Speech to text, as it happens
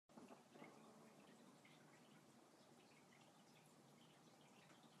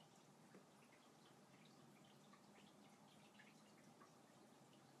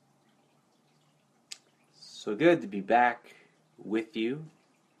So good to be back with you.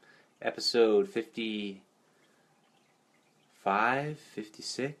 Episode 55,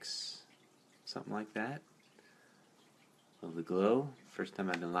 56, something like that, of The Glow. First time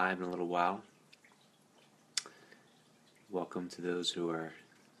I've been live in a little while. Welcome to those who are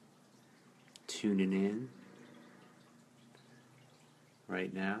tuning in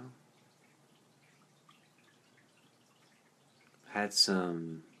right now. Had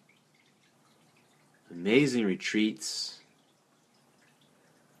some amazing retreats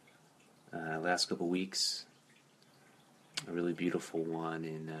last couple weeks. A really beautiful one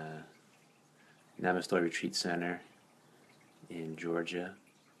in Namaste Retreat Center in Georgia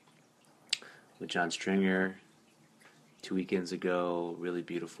with John Stringer. 2 weekends ago, really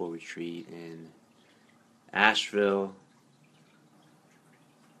beautiful retreat in Asheville.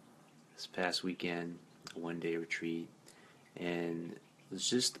 This past weekend, a one-day retreat. And it was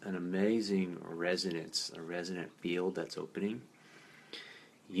just an amazing resonance, a resonant field that's opening.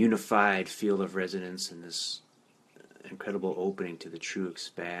 Unified field of resonance and this incredible opening to the true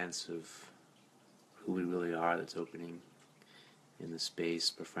expanse of who we really are that's opening in the space,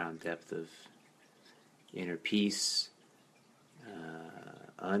 profound depth of inner peace,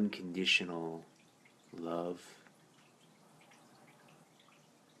 unconditional love,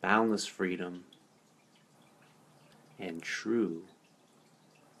 boundless freedom, and true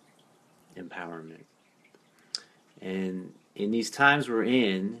empowerment. And in these times we're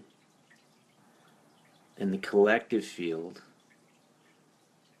in the collective field,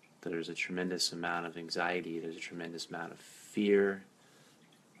 there's a tremendous amount of anxiety, there's a tremendous amount of fear,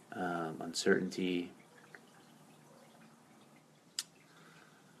 uncertainty,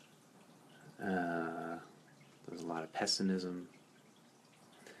 there's a lot of pessimism,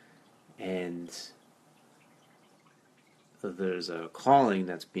 and there's a calling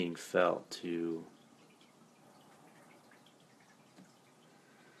that's being felt to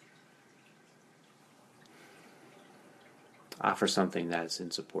offer something that's in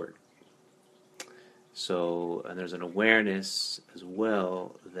support. So, and there's an awareness as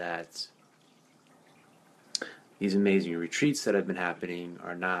well that these amazing retreats that have been happening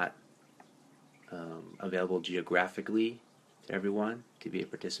are not available geographically to everyone to be a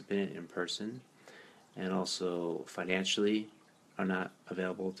participant in person, and also financially are not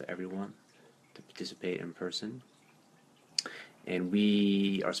available to everyone to participate in person. And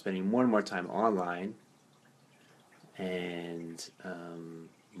we are spending more and more time online, and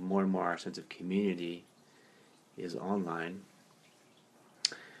more and more our sense of community is online.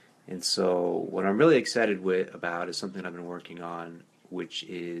 And so what I'm really excited about is something I've been working on, which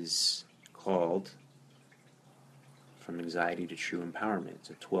is called From Anxiety to True Empowerment. It's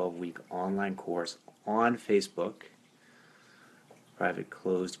a 12-week online course on Facebook, private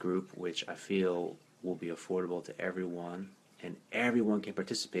closed group, which I feel will be affordable to everyone, and everyone can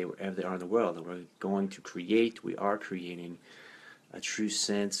participate wherever they are in the world. And we are creating a true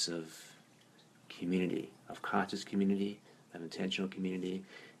sense of community, of conscious community, of intentional community,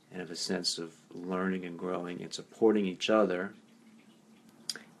 and of a sense of learning and growing and supporting each other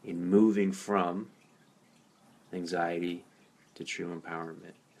in moving from anxiety to true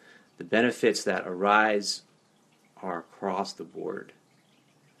empowerment. The benefits that arise are across the board.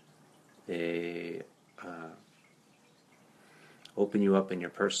 They open you up in your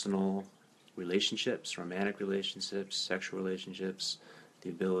personal relationships, romantic relationships, sexual relationships, the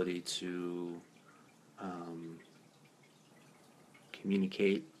ability to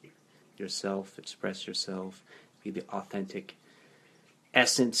communicate yourself, express yourself, be the authentic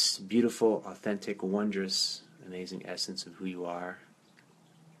essence, beautiful, authentic, wondrous, amazing essence of who you are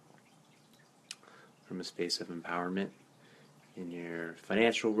from a space of empowerment. In your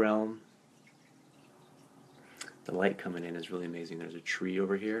financial realm, the light coming in is really amazing. There's a tree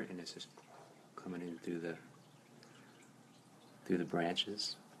over here, and it's just coming in through the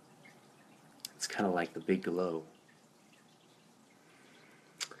branches. It's kind of like the big glow.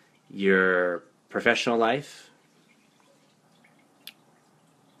 Your professional life,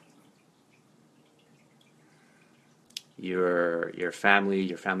 your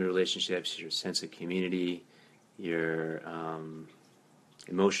family relationships, your sense of community, your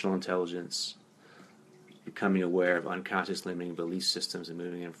emotional intelligence, becoming aware of unconscious limiting belief systems and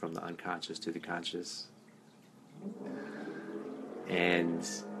moving them from the unconscious to the conscious. And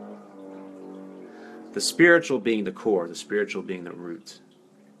the spiritual being the core, the spiritual being the root.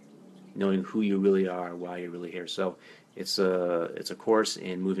 Knowing who you really are, why you're really here. So it's a course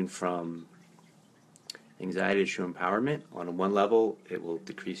in moving from anxiety to true empowerment. On one level, it will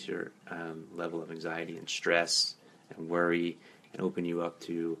decrease your level of anxiety and stress and worry and open you up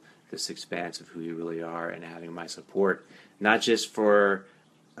to this expanse of who you really are and having my support, not just for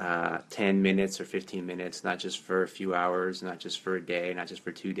 10 minutes or 15 minutes, not just for a few hours, not just for a day, not just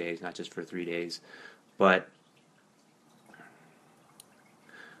for 2 days, not just for 3 days, but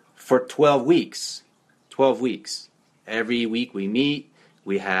for 12 weeks. 12 weeks. Every week we meet,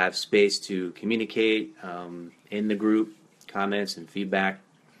 we have space to communicate in the group, comments and feedback.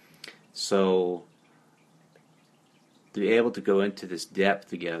 So to be able to go into this depth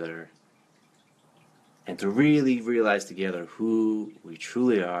together and to really realize together who we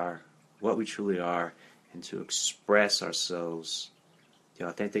truly are, what we truly are, and to express ourselves, the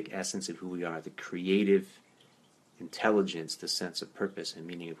authentic essence of who we are, the creative intelligence, the sense of purpose and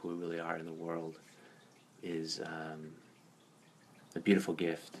meaning of who we really are in the world is a beautiful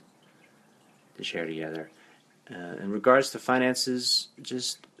gift to share together. In regards to finances,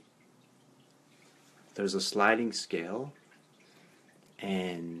 just there's a sliding scale,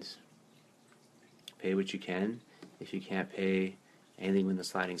 and pay what you can. If you can't pay anything in the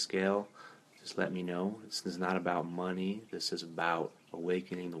sliding scale, just let me know. This is not about money. This is about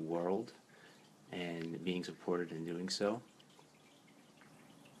awakening the world and being supported in doing so.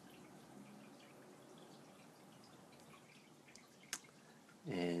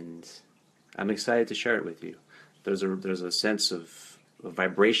 And I'm excited to share it with you. There's a sense of a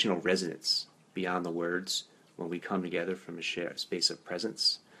vibrational resonance beyond the words when we come together from a shared space of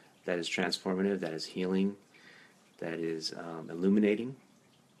presence that is transformative, that is healing, that is illuminating,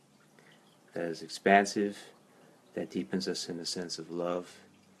 that is expansive, that deepens us in the sense of love,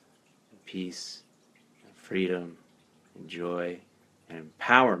 and peace, and freedom, and joy, and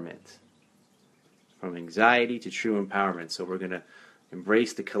empowerment. From anxiety to true empowerment. So we're going to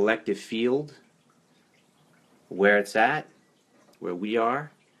embrace the collective field where it's at, where we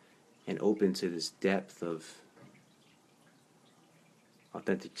are, and open to this depth of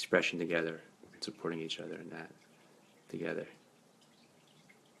authentic expression together, and supporting each other in that together.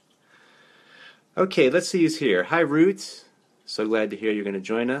 Okay, let's see who's here. Hi, Ruth. So glad to hear you're going to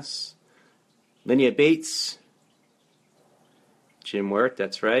join us. Linnea Bates. Jim Wirt,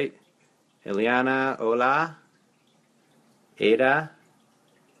 that's right. Eliana, hola. Ada.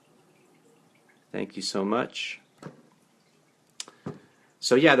 Thank you so much.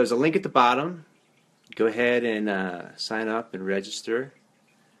 So yeah, there's a link at the bottom. Go ahead and sign up and register.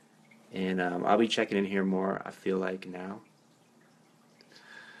 And I'll be checking in here more, I feel like, now,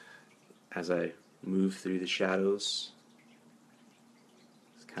 as I move through the shadows.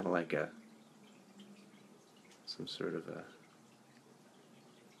 It's kind of like some sort of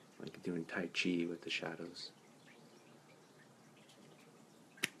like doing Tai Chi with the shadows.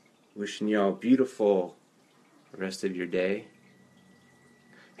 Wishing y'all a beautiful rest of your day.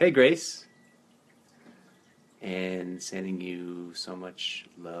 Hey, Grace. And sending you so much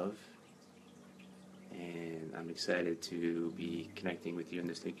love. And I'm excited to be connecting with you in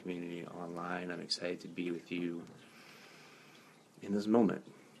this new community online. I'm excited to be with you in this moment.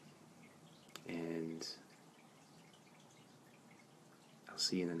 And I'll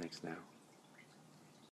see you in the next now.